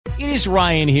It is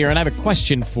Ryan here, and I have a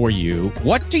question for you.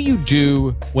 What do you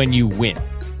do when you win?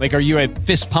 Like, are you a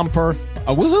fist pumper,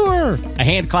 a woohooer, a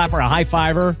hand clapper, a high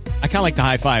fiver? I kind of like the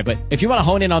high five, but if you want to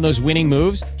hone in on those winning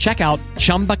moves, check out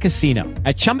Chumba Casino.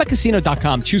 At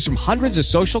ChumbaCasino.com, choose from hundreds of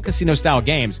social casino-style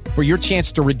games for your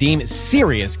chance to redeem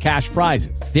serious cash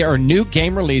prizes. There are new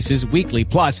game releases weekly,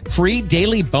 plus free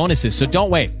daily bonuses. So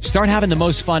don't wait. Start having the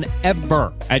most fun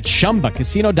ever at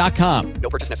ChumbaCasino.com.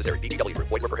 No purchase necessary. VGW Group.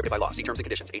 Void where prohibited by law. See terms and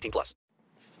conditions. 18+.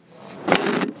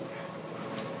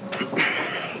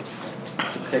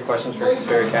 Take questions for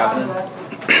Sperry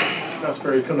Kapanen.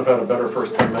 Sperry, you couldn't have had a better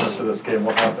first 10 minutes of this game.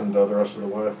 What happened the rest of the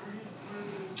way?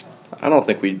 I don't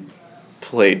think we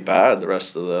played bad the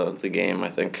rest of the game. I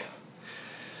think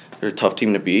they're a tough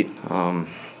team to beat. I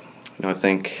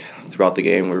think throughout the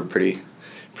game we were pretty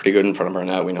good in front of our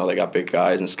net. We know they got big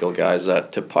guys and skilled guys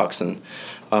that tip pucks and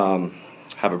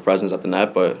have a presence at the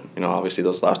net. But obviously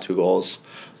those last two goals,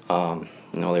 they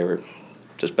were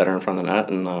just better in front of the net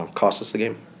and cost us the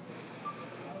game.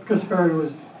 Because Barry,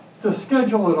 was the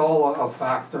schedule at all a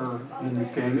factor in this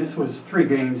game? This was 3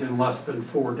 games in less than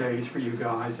 4 days for you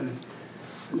guys, and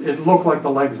it looked like the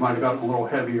legs might have gotten a little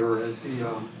heavier as the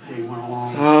game went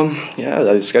along.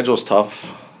 The schedule's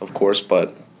tough, of course,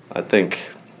 but I think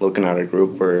looking at our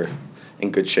group, we're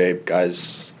in good shape.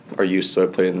 Guys are used to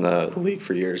it, playing in the league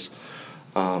for years.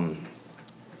 And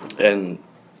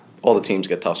all the teams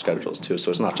get tough schedules too,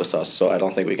 so it's not just us. So I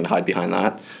don't think we can hide behind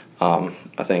that.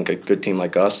 I think a good team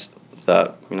like us,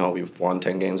 that we've won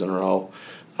 10 games in a row,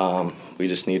 we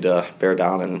just need to bear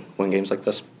down and win games like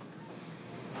this.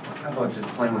 How about just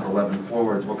playing with 11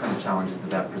 forwards? What kind of challenges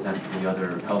did that present for the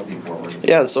other healthy forwards?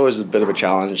 Yeah, it's always a bit of a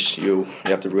challenge. You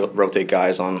have to rotate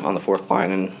guys on the fourth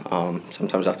line, and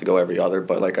sometimes have to go every other.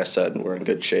 But like I said, we're in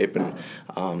good shape, and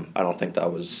I don't think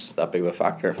that was that big of a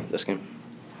factor this game.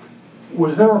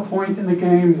 Was there a point in the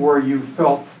game where you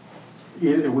felt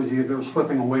it was either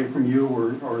slipping away from you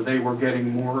or they were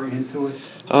getting more into it?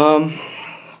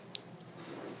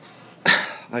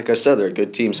 Like I said, they're a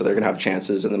good team, so they're going to have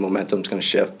chances and the momentum's going to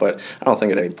shift. But I don't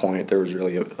think at any point there was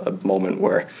really a moment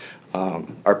where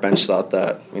our bench thought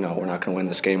that, we're not going to win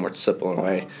this game, we're slipping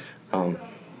away.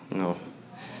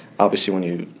 Obviously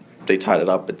when they tied it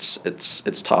up,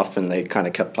 it's tough, and they kind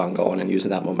of kept on going and using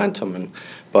that momentum.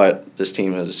 But this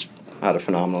team has had a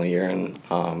phenomenal year, and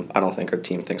I don't think our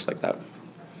team thinks like that.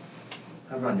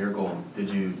 How about your goal?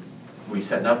 Were you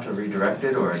setting up to redirect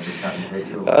it, or it just happened to hit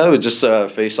you? It was just a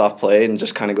face-off play and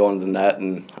just kind of going to the net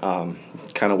and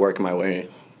kind of working my way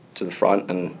to the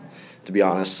front. And to be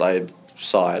honest, I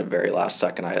saw at the very last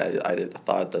second, I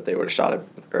thought that they would have shot it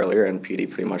earlier, and PD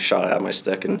pretty much shot it at my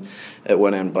stick and it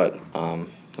went in. But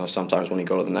sometimes when you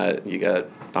go to the net, you get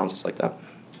bounces like that.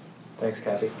 Thanks,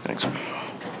 Cappy. Thanks.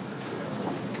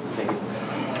 Thank you.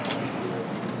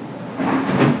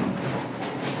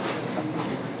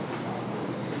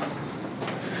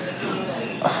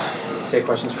 Take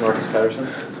questions from Marcus Patterson.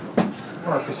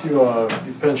 Marcus, you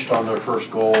pinched on their first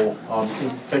goal. Can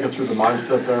you take us through the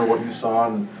mindset there, what you saw,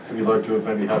 and would you like to have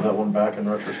maybe had that one back in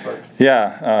retrospect?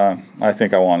 Yeah, I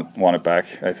think I want it back.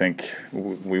 I think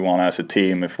we want, as a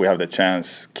team, if we have the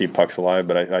chance, keep pucks alive,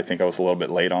 but I think I was a little bit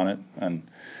late on it, and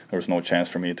there was no chance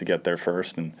for me to get there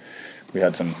first, and we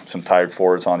had some tired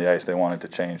forwards on the ice they wanted to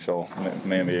change, so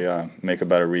maybe make a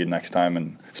better read next time,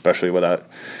 and especially with that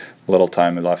little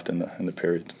time left in the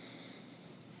period.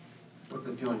 What's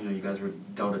the feeling? You guys were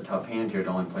dealt a tough hand here to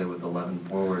only play with 11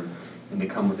 forwards, and to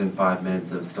come within 5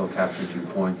 minutes of still capturing 2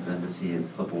 points, and then to see it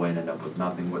slip away and end up with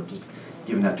nothing. What, just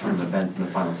given that turn of events in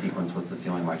the final sequence, what's the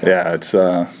feeling like? Yeah, it's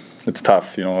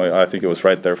tough. I think it was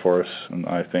right there for us, and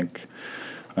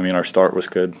our start was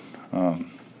good.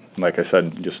 Like I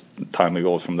said, just timely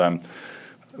goals from them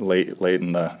late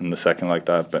in the second like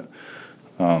that, but.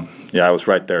 I was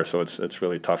right there, so it's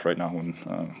really tough right now when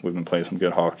we've been playing some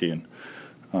good hockey, and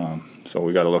so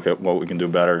we got to look at what we can do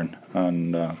better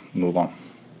and move on.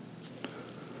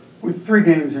 With 3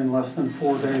 games in less than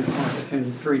 4 days, Marcus,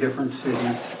 in 3 different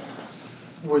cities,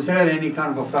 was that any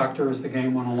kind of a factor as the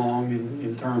game went along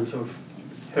in terms of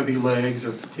heavy legs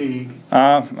or fatigue?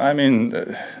 All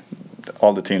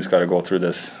the teams got to go through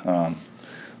this, a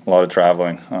lot of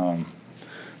traveling.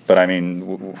 But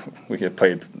we get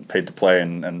paid to play,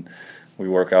 and we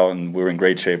work out, and we're in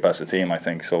great shape as a team, I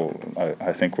think. So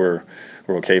I think we're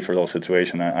okay for those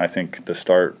situations. I think the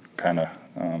start kind of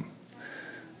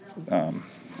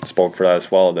spoke for that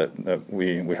as well, that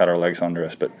we had our legs under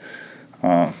us. But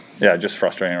just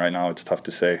frustrating right now. It's tough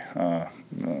to say.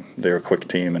 They're a quick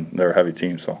team and they're a heavy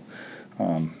team, so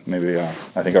maybe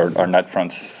I think our net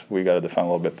fronts, we got to defend a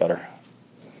little bit better.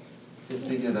 Just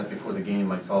speaking of that before the game,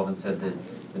 Mike Sullivan said that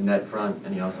the net front,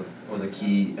 and he also was a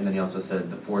key, and then he also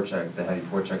said the forecheck, the heavy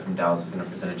forecheck from Dallas was going to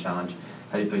present a challenge.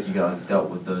 How do you think you guys dealt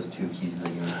with those two keys in the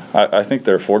game? I think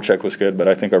their forecheck was good, but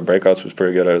I think our breakouts was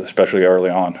pretty good, especially early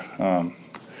on.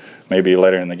 Maybe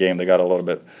later in the game they got a little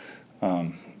bit,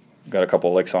 got a couple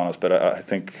of licks on us, but I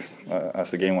think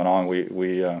as the game went on,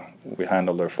 we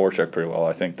handled their forecheck pretty well.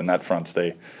 I think the net fronts,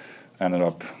 they ended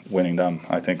up winning them.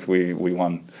 I think we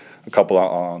won a couple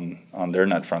on their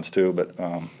net fronts too, but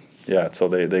so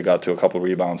they got to a couple of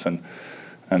rebounds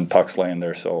and pucks laying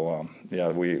there. So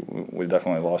we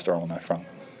definitely lost our own net front.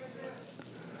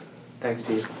 Thanks,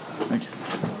 Pete. Thank you.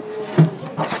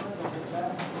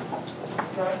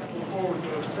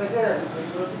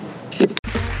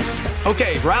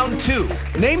 Okay, round two.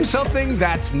 Name something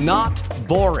that's not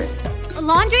boring. A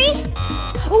laundry?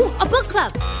 Ooh, a book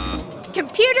club.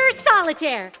 Computer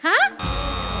solitaire, huh?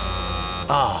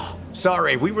 Ah,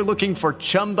 sorry, we were looking for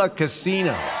Chumba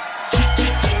Casino.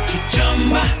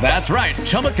 That's right,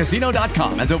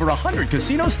 ChumbaCasino.com has over 100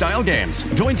 casino-style games.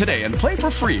 Join today and play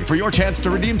for free for your chance to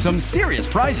redeem some serious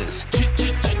prizes.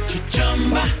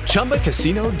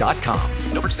 ChumbaCasino.com.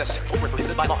 No purchase necessary. Void where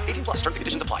prohibited by law. 18+ terms and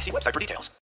conditions apply. See website for details.